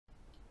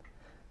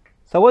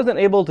So I wasn't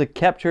able to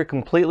capture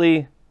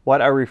completely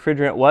what our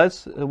refrigerant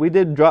was. We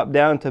did drop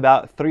down to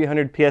about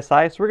 300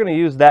 PSI, so we're going to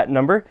use that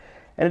number.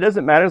 And it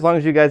doesn't matter as long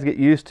as you guys get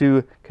used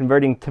to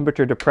converting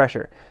temperature to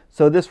pressure.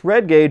 So this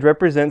red gauge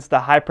represents the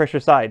high pressure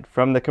side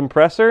from the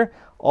compressor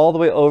all the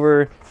way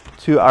over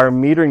to our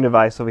metering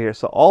device over here.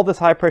 So all this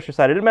high pressure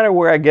side, it didn't matter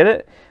where I get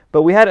it,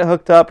 but we had it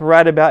hooked up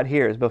right about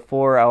here. It's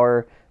before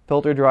our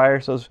filter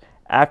dryer, so it's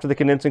after the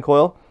condensing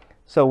coil.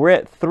 So we're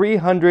at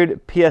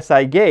 300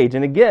 PSI gauge.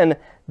 And again,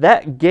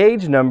 that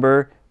gauge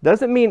number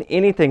doesn't mean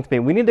anything to me.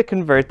 We need to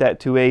convert that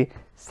to a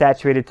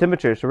saturated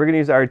temperature. So we're going to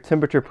use our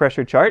temperature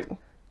pressure chart.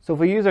 So if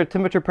we use our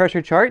temperature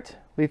pressure chart,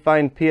 we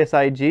find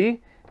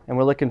PSIG, and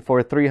we're looking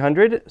for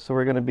 300. So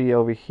we're going to be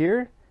over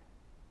here.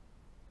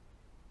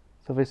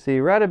 So if we see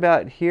right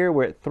about here,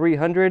 we're at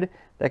 300.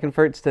 That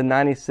converts to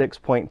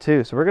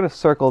 96.2. So we're going to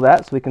circle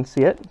that so we can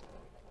see it.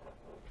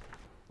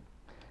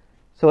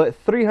 So at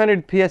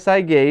 300 PSI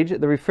gauge,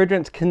 the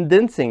refrigerant's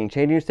condensing,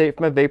 changing state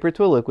from a vapor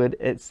to a liquid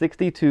at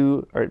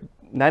 62 or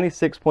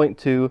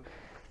 96.2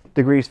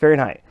 degrees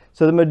Fahrenheit.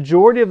 So the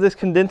majority of this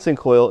condensing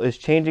coil is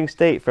changing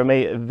state from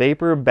a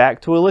vapor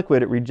back to a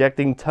liquid,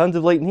 rejecting tons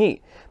of latent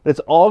heat. But it's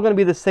all going to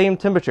be the same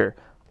temperature.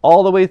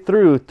 All the way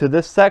through to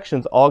this section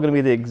is all going to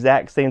be the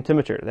exact same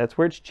temperature. That's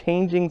where it's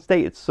changing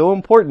state. It's so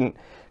important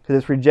because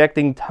it's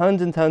rejecting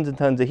tons and tons and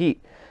tons of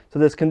heat. So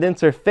this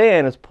condenser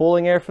fan is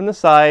pulling air from the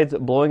sides,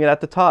 blowing it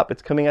at the top.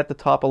 It's coming at the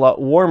top a lot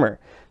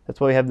warmer. That's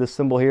why we have this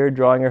symbol here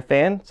drawing our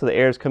fan. So the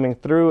air is coming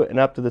through and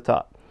up to the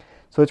top.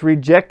 So it's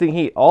rejecting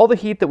heat. All the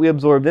heat that we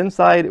absorbed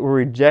inside, we're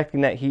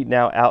rejecting that heat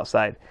now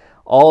outside.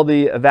 All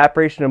the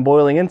evaporation and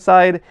boiling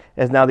inside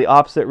is now the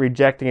opposite,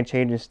 rejecting and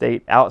changing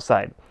state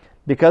outside.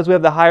 Because we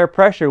have the higher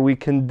pressure, we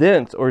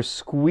condense or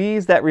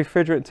squeeze that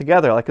refrigerant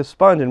together like a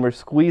sponge, and we're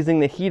squeezing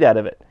the heat out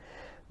of it.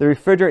 The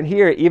refrigerant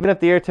here, even if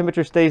the air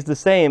temperature stays the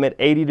same at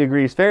 80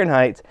 degrees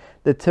Fahrenheit,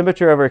 the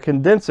temperature of our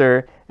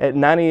condenser at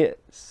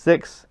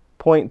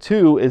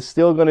 96.2 is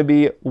still going to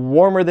be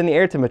warmer than the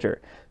air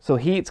temperature. So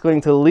heat's going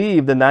to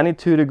leave the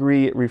 92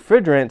 degree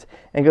refrigerant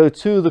and go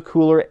to the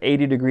cooler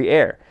 80 degree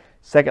air.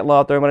 Second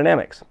law of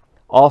thermodynamics.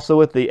 Also,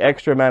 with the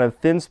extra amount of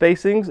fin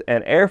spacings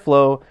and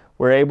airflow,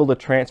 we're able to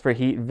transfer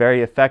heat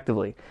very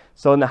effectively.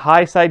 So in the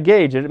high side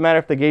gauge, it doesn't matter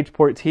if the gauge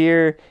port's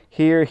here,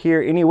 here,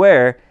 here,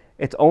 anywhere,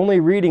 it's only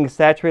reading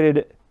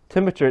saturated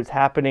temperature. It's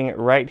happening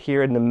right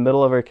here in the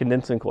middle of our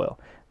condensing coil.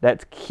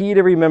 That's key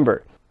to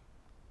remember.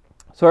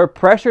 So our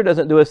pressure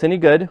doesn't do us any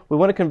good. We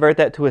want to convert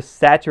that to a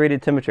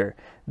saturated temperature.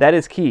 That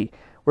is key.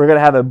 We're going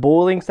to have a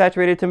boiling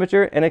saturated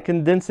temperature and a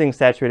condensing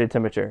saturated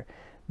temperature.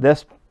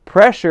 This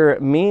pressure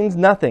means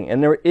nothing,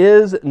 and there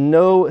is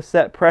no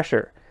set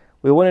pressure.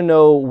 We want to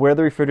know where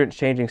the refrigerant's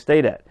changing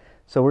state at.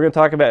 So we're going to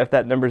talk about if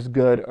that number is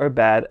good or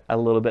bad a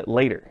little bit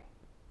later.